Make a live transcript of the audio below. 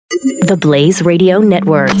the Blaze Radio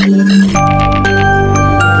Network.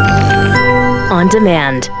 On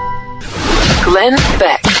demand. Glenn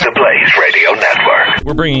Beck. The Blaze Radio Network.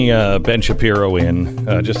 We're bringing Ben Shapiro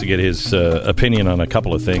in just to get his opinion on a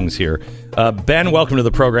couple of things here. Ben, welcome to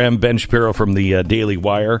the program. Ben Shapiro from the Daily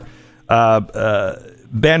Wire.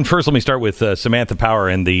 Ben, first let me start with Samantha Power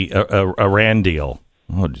and the Iran deal.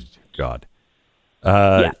 Oh, God.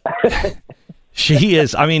 She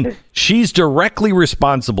is, she's directly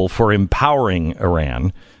responsible for empowering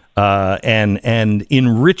Iran and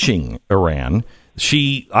enriching Iran.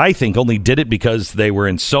 She, I think, only did it because they were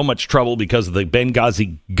in so much trouble because of the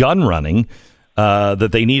Benghazi gun running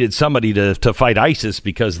that they needed somebody to fight ISIS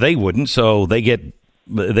because they wouldn't. So they get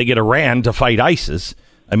Iran to fight ISIS.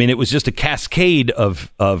 It was just a cascade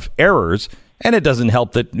of errors, and it doesn't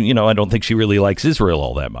help that, I don't think she really likes Israel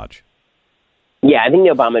all that much. Yeah, I think the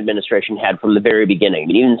Obama administration had from the very beginning,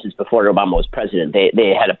 even since before Obama was president,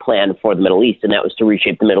 they had a plan for the Middle East, and that was to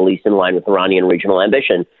reshape the Middle East in line with Iranian regional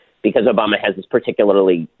ambition, because Obama has this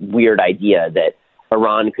particularly weird idea that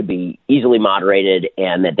Iran could be easily moderated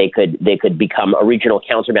and that they could become a regional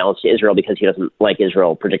counterbalance to Israel because he doesn't like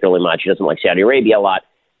Israel particularly much. He doesn't like Saudi Arabia a lot.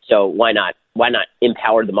 So why not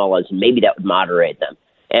empower the mullahs, and maybe that would moderate them?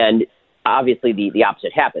 And obviously, the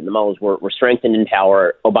opposite happened. The mullahs were strengthened in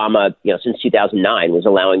power. Obama, since 2009, was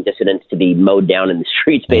allowing dissidents to be mowed down in the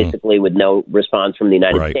streets, basically, with no response from the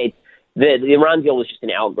United States. The Iran deal was just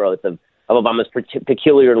an outgrowth of Obama's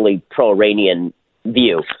peculiarly pro-Iranian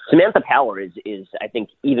view. Samantha Power is, I think,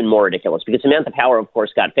 even more ridiculous, because Samantha Power, of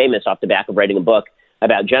course, got famous off the back of writing a book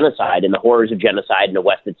about genocide and the horrors of genocide in a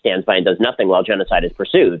West that stands by and does nothing while genocide is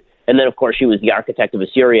pursued. And then, of course, she was the architect of a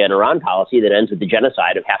Syria and Iran policy that ends with the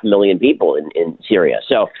genocide of 500,000 people in Syria.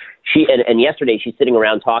 So she and yesterday she's sitting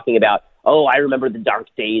around talking about, I remember the dark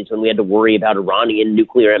days when we had to worry about Iranian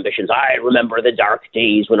nuclear ambitions. I remember the dark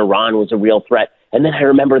days when Iran was a real threat. And then I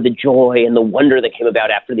remember the joy and the wonder that came about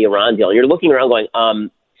after the Iran deal. And you're looking around going,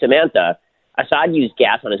 Samantha, Assad used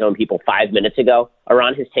gas on his own people 5 minutes ago.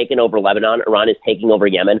 Iran has taken over Lebanon. Iran is taking over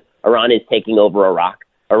Yemen. Iran is taking over Iraq.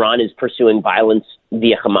 Iran is pursuing violence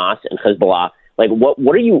via Hamas and Hezbollah. Like,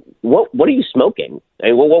 what are you smoking?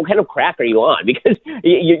 What kind of crack are you on? Because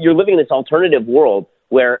you're living in this alternative world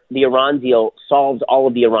where the Iran deal solves all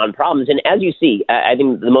of the Iran problems. And as you see, I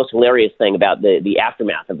think the most hilarious thing about the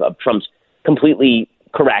aftermath of Trump's completely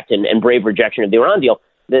correct and brave rejection of the Iran deal,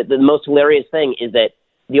 the most hilarious thing is that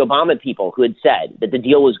the Obama people who had said that the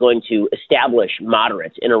deal was going to establish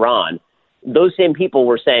moderates in Iran, those same people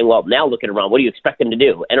were saying, well, now look at Iran. What do you expect them to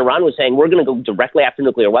do? And Iran was saying, we're going to go directly after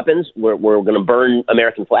nuclear weapons. We're going to burn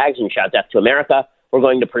American flags and shout death to America. We're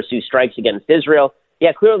going to pursue strikes against Israel.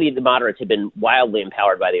 Yeah, clearly the moderates have been wildly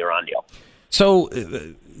empowered by the Iran deal. So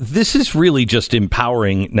this is really just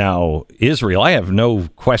empowering now Israel. I have no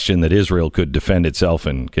question that Israel could defend itself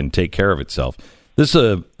and can take care of itself. This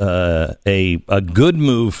is a good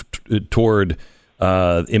move toward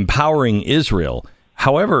empowering Israel.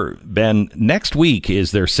 However, Ben, next week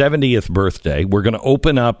is their 70th birthday. We're going to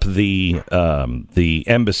open up the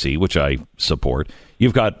embassy, which I support.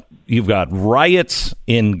 You've got riots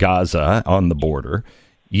in Gaza on the border.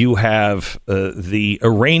 You have the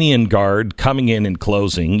Iranian Guard coming in and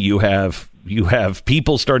closing. You have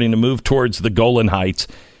people starting to move towards the Golan Heights.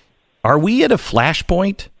 Are we at a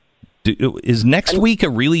flashpoint? Is next week a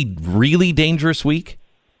really, really dangerous week?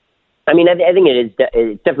 I think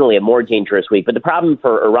it's definitely a more dangerous week. But the problem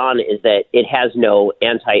for Iran is that it has no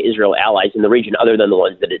anti-Israel allies in the region other than the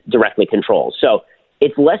ones that it directly controls. So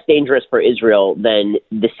it's less dangerous for Israel than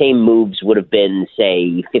the same moves would have been,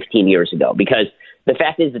 say, 15 years ago. Because the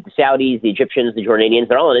fact is that the Saudis, the Egyptians, the Jordanians,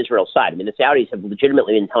 they're all on Israel's side. The Saudis have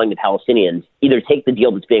legitimately been telling the Palestinians, either take the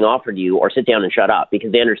deal that's being offered you or sit down and shut up,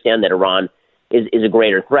 because they understand that Iran is a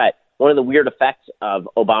greater threat. One of the weird effects of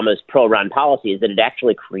Obama's pro-Iran policy is that it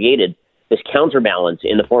actually created this counterbalance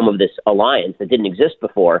in the form of this alliance that didn't exist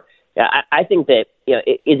before. I think that,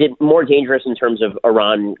 is it more dangerous in terms of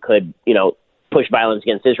Iran could, push violence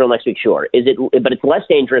against Israel next week? Sure. But it's less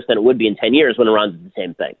dangerous than it would be in 10 years when Iran does the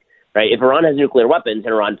same thing, right? If Iran has nuclear weapons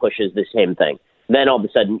and Iran pushes the same thing, then all of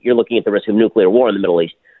a sudden you're looking at the risk of nuclear war in the Middle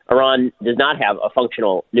East. Iran does not have a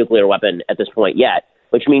functional nuclear weapon at this point yet,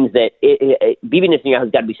 which means that Bibi Netanyahu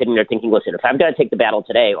has got to be sitting there thinking, listen, if I've got to take the battle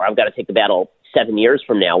today or I've got to take the battle 7 years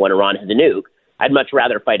from now when Iran has a nuke, I'd much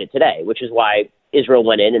rather fight it today, which is why Israel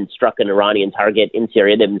went in and struck an Iranian target in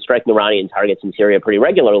Syria. They've been striking Iranian targets in Syria pretty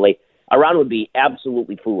regularly. Iran would be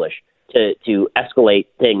absolutely foolish to escalate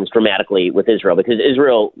things dramatically with Israel, because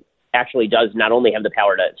Israel actually does not only have the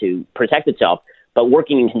power to protect itself, but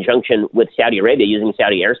working in conjunction with Saudi Arabia, using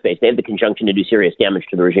Saudi airspace, they have the conjunction to do serious damage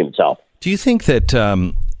to the regime itself. Do you think that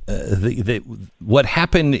what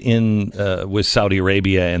happened in with Saudi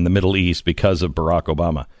Arabia and the Middle East because of Barack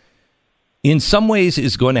Obama, in some ways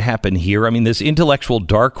is going to happen here. I mean, this intellectual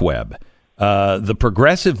dark web, the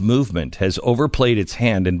progressive movement has overplayed its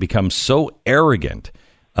hand and become so arrogant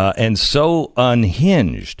and so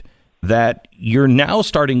unhinged that you're now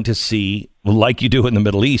starting to see, like you do in the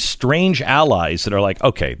Middle East, strange allies that are like,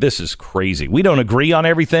 okay, this is crazy. We don't agree on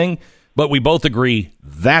everything, but we both agree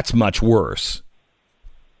that's much worse.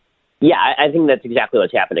 Yeah, I think that's exactly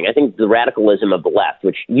what's happening. I think the radicalism of the left,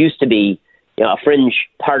 which used to be a fringe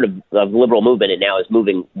part of the liberal movement and now is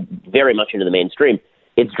moving very much into the mainstream,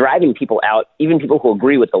 it's driving people out, even people who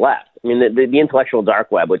agree with the left. I mean, the intellectual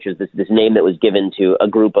dark web, which is this name that was given to a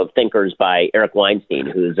group of thinkers by Eric Weinstein,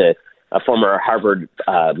 who's a former Harvard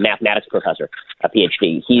mathematics professor, a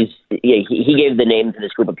PhD. He gave the name to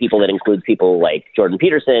this group of people that includes people like Jordan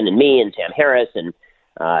Peterson and me and Sam Harris and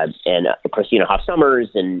Christina Hoff Sommers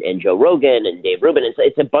and Joe Rogan and Dave Rubin.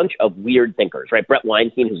 It's a bunch of weird thinkers, right? Brett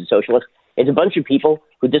Weinstein, who's a socialist. It's a bunch of people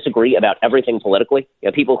who disagree about everything politically.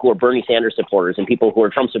 People who are Bernie Sanders supporters and people who are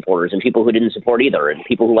Trump supporters and people who didn't support either and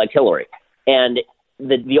people who liked Hillary. And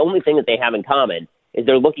the only thing that they have in common is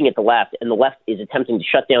they're looking at the left, and the left is attempting to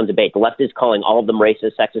shut down debate. The left is calling all of them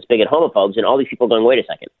racist, sexist, bigot, homophobes, and all these people are going, wait a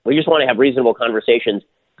second. We just want to have reasonable conversations,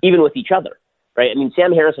 even with each other, right? I mean,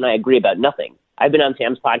 Sam Harris and I agree about nothing. I've been on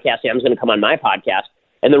Sam's podcast. Sam's going to come on my podcast.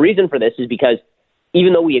 And the reason for this is because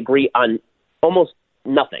even though we agree on almost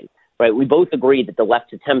nothing, right, we both agree that the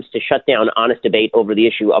left's attempts to shut down honest debate over the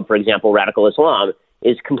issue of, for example, radical Islam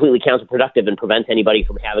is completely counterproductive and prevents anybody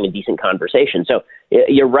from having a decent conversation. So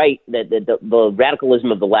you're right that the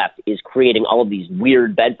radicalism of the left is creating all of these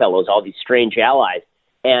weird bedfellows, all these strange allies,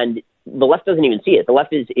 and the left doesn't even see it. The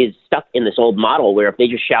left is stuck in this old model where if they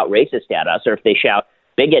just shout racist at us, or if they shout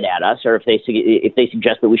bigot at us, or if they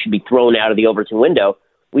suggest that we should be thrown out of the Overton window,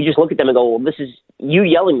 we just look at them and go, well, this is you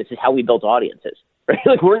yelling. This is how we built audiences. Right?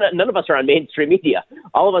 Like none of us are on mainstream media.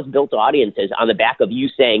 All of us built audiences on the back of you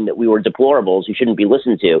saying that we were deplorables who shouldn't be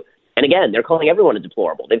listened to. And again, they're calling everyone a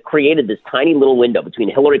deplorable. They've created this tiny little window between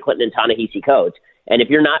Hillary Clinton and Ta-Nehisi Coates. And if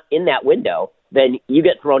you're not in that window, then you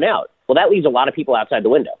get thrown out. Well, that leaves a lot of people outside the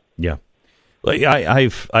window. Yeah.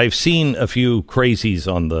 I've seen a few crazies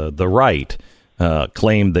on the right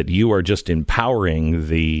claim that you are just empowering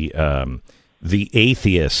the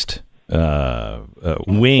atheist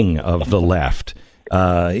wing of the left.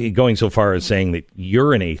 Going so far as saying that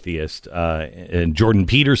you're an atheist and Jordan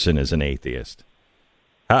Peterson is an atheist.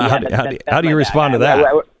 How do you respond to that?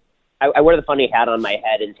 I wear the funny hat on my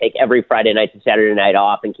head and take every Friday night to Saturday night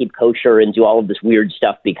off and keep kosher and do all of this weird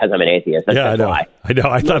stuff because I'm an atheist. That's why. I know.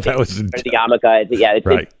 I thought that was the yarmulke.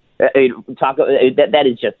 Right. That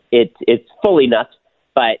is just it's fully nuts.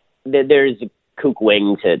 But there's a kook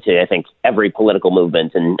wing to I think every political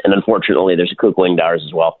movement, and unfortunately there's a kook wing to ours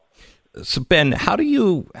as well. So Ben, how do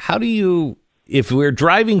you, if we're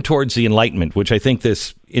driving towards the Enlightenment, which I think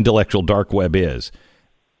this intellectual dark web is,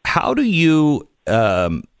 how do you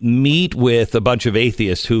meet with a bunch of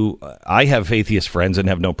atheists who I have atheist friends and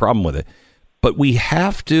have no problem with it, but we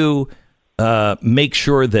have to make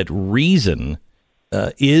sure that reason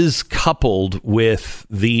is coupled with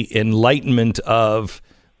the enlightenment of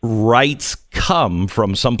rights come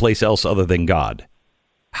from someplace else other than God?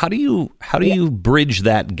 How do you bridge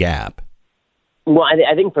that gap? Well,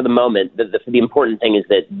 I think for the moment, the important thing is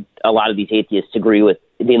that a lot of these atheists agree with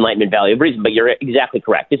the Enlightenment value of reason. But you're exactly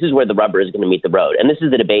correct. This is where the rubber is going to meet the road. And this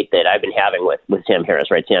is the debate that I've been having with Sam Harris,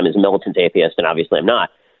 right? Sam is a militant atheist, and obviously I'm not.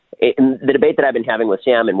 And the debate that I've been having with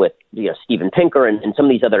Sam and with Steven Pinker and some of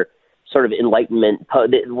these other sort of Enlightenment,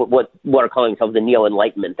 what are calling themselves the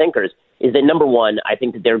neo-Enlightenment thinkers, is that, number one, I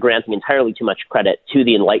think that they're granting entirely too much credit to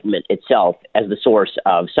the Enlightenment itself as the source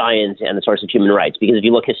of science and the source of human rights. Because if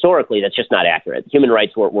you look historically, that's just not accurate. Human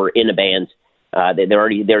rights were in abeyance. They're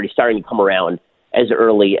already starting to come around as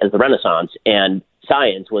early as the Renaissance, and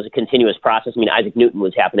science was a continuous process. I mean, Isaac Newton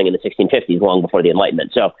was happening in the 1650s, long before the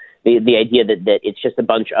Enlightenment. So the idea that it's just a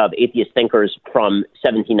bunch of atheist thinkers from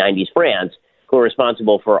 1790s France who are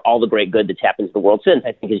responsible for all the great good that's happened to the world since,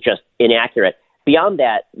 I think is just inaccurate. Beyond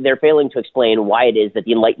that, they're failing to explain why it is that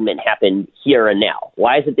the Enlightenment happened here and now.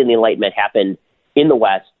 Why is it that the Enlightenment happened in the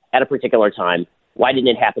West at a particular time? Why didn't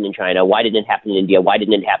it happen in China? Why didn't it happen in India? Why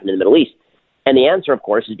didn't it happen in the Middle East? And the answer, of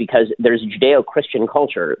course, is because there's a Judeo-Christian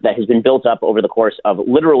culture that has been built up over the course of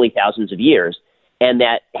literally thousands of years, and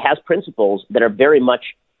that has principles that are very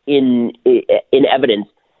much in evidence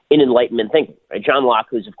in Enlightenment thinking. Right? John Locke,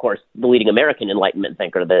 who's, of course, the leading American Enlightenment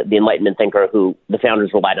thinker, the Enlightenment thinker who the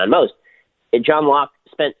founders relied on most, John Locke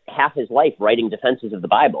spent half his life writing defenses of the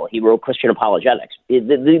Bible. He wrote Christian apologetics.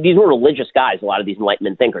 These were religious guys, a lot of these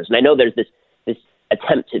Enlightenment thinkers. And I know there's this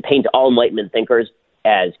attempt to paint all Enlightenment thinkers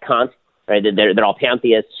as Kant, right? They're all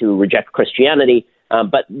pantheists who reject Christianity.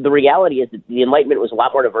 But the reality is that the Enlightenment was a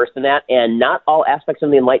lot more diverse than that, and not all aspects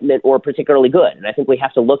of the Enlightenment were particularly good. And I think we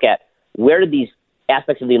have to look at where did these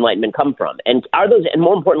aspects of the Enlightenment come from, and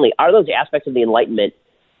more importantly, are those aspects of the Enlightenment,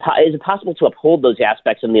 is it possible to uphold those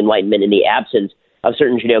aspects of the Enlightenment in the absence of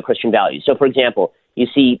certain Judeo-Christian values? So, for example, you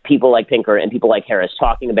see people like Pinker and people like Harris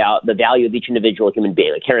talking about the value of each individual human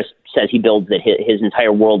being. Like Harris says he builds that his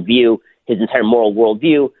entire worldview, his entire moral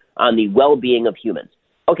worldview on the well-being of humans.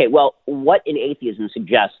 Okay, well, what in atheism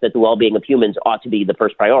suggests that the well-being of humans ought to be the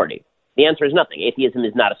first priority? The answer is nothing. Atheism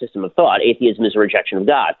is not a system of thought. Atheism is a rejection of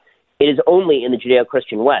God. It is only in the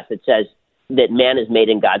Judeo-Christian West that says that man is made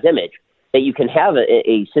in God's image, that you can have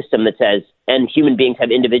a system that says, and human beings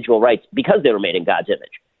have individual rights because they were made in God's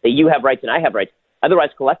image, that you have rights and I have rights. Otherwise,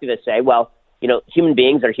 collectivists say, well, human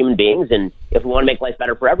beings are human beings, and if we want to make life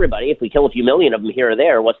better for everybody, if we kill a few million of them here or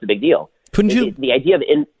there, what's the big deal? Couldn't you? The idea of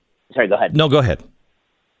sorry, go ahead. No, go ahead.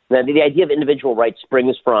 The idea of individual rights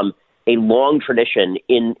springs from a long tradition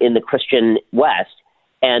in the Christian West,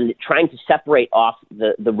 and trying to separate off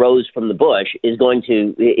the rose from the bush is going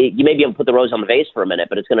to, you may be able to put the rose on the vase for a minute,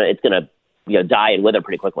 but it's gonna die and wither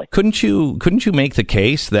pretty quickly. Couldn't you make the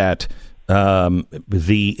case that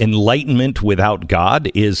the Enlightenment without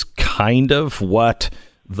God is kind of what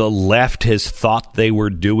the left has thought they were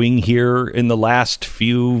doing here in the last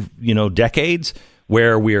few decades,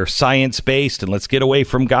 where we're science-based and let's get away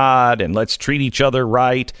from God and let's treat each other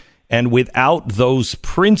right, and without those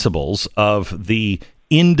principles of the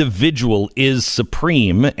individual is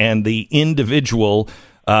supreme and the individual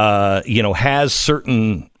has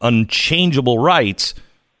certain unchangeable rights,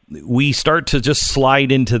 we start to just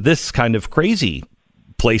slide into this kind of crazy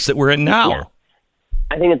place that we're in now. Yeah.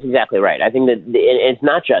 I think that's exactly right. I think that it's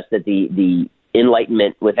not just that the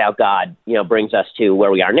Enlightenment without God, brings us to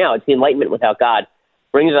where we are now. It's the Enlightenment without God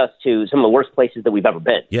brings us to some of the worst places that we've ever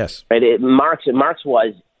been. Yes. Right. Marx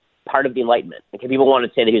was part of the Enlightenment. Okay, people want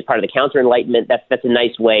to say that he was part of the counter-Enlightenment. That's a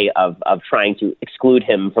nice way of trying to exclude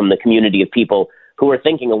him from the community of people who were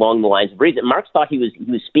thinking along the lines of reason. Marx thought he was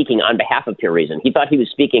speaking on behalf of pure reason. He thought he was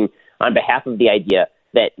speaking on behalf of the idea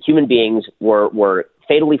that human beings were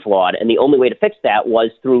fatally flawed, and the only way to fix that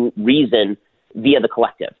was through reason via the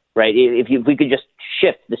collective. Right? If we could just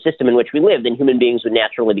shift the system in which we live, then human beings would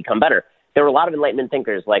naturally become better. There were a lot of Enlightenment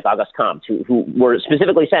thinkers like Auguste Comte who were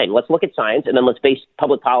specifically saying, let's look at science and then let's base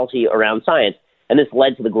public policy around science. And this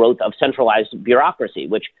led to the growth of centralized bureaucracy,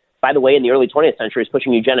 which, by the way, in the early 20th century is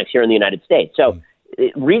pushing eugenics here in the United States. So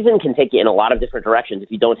reason can take you in a lot of different directions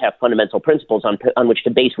if you don't have fundamental principles on which to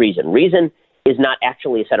base reason. Reason is not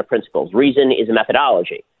actually a set of principles. Reason is a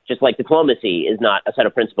methodology. Just like diplomacy is not a set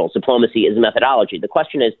of principles. Diplomacy is a methodology. The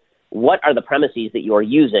question is, what are the premises that you are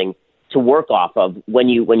using to work off of when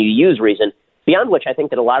you use reason, beyond which I think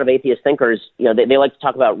that a lot of atheist thinkers, they like to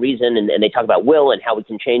talk about reason and they talk about will and how we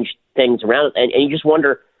can change things around. And you just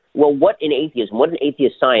wonder, well, what in atheism, what in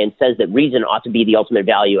atheist science says that reason ought to be the ultimate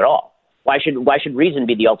value at all? Why should reason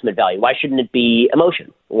be the ultimate value? Why shouldn't it be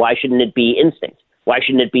emotion? Why shouldn't it be instinct? Why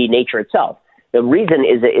shouldn't it be nature itself? The reason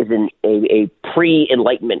is a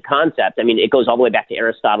pre-Enlightenment concept. I mean, it goes all the way back to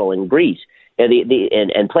Aristotle and Greece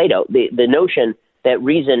and Plato. The notion that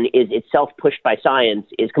reason is itself pushed by science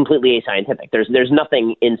is completely ascientific. There's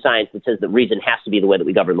nothing in science that says that reason has to be the way that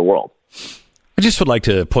we govern the world. I just would like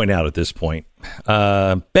to point out at this point,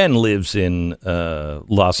 Ben lives in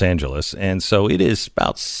Los Angeles, and so it is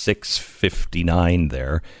about 6:59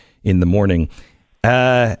 there in the morning.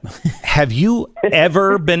 Have you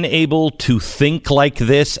ever been able to think like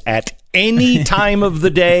this at any time of the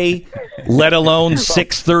day, let alone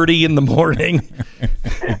 6:30 in the morning?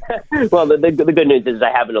 Well, the good news is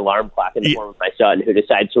I have an alarm clock in the form of my son, who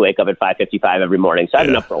decides to wake up at 5:55 every morning. So I've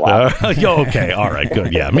been up for a while. Okay. All right.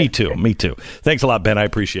 Good. Yeah, me too. Thanks a lot, Ben. I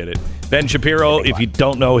appreciate it. Ben Shapiro, if you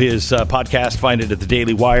don't know his podcast, find it at the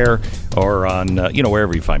Daily Wire or on,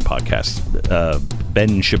 wherever you find podcasts.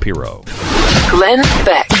 Ben Shapiro. Glenn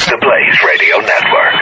Beck. The Blaze Radio Network.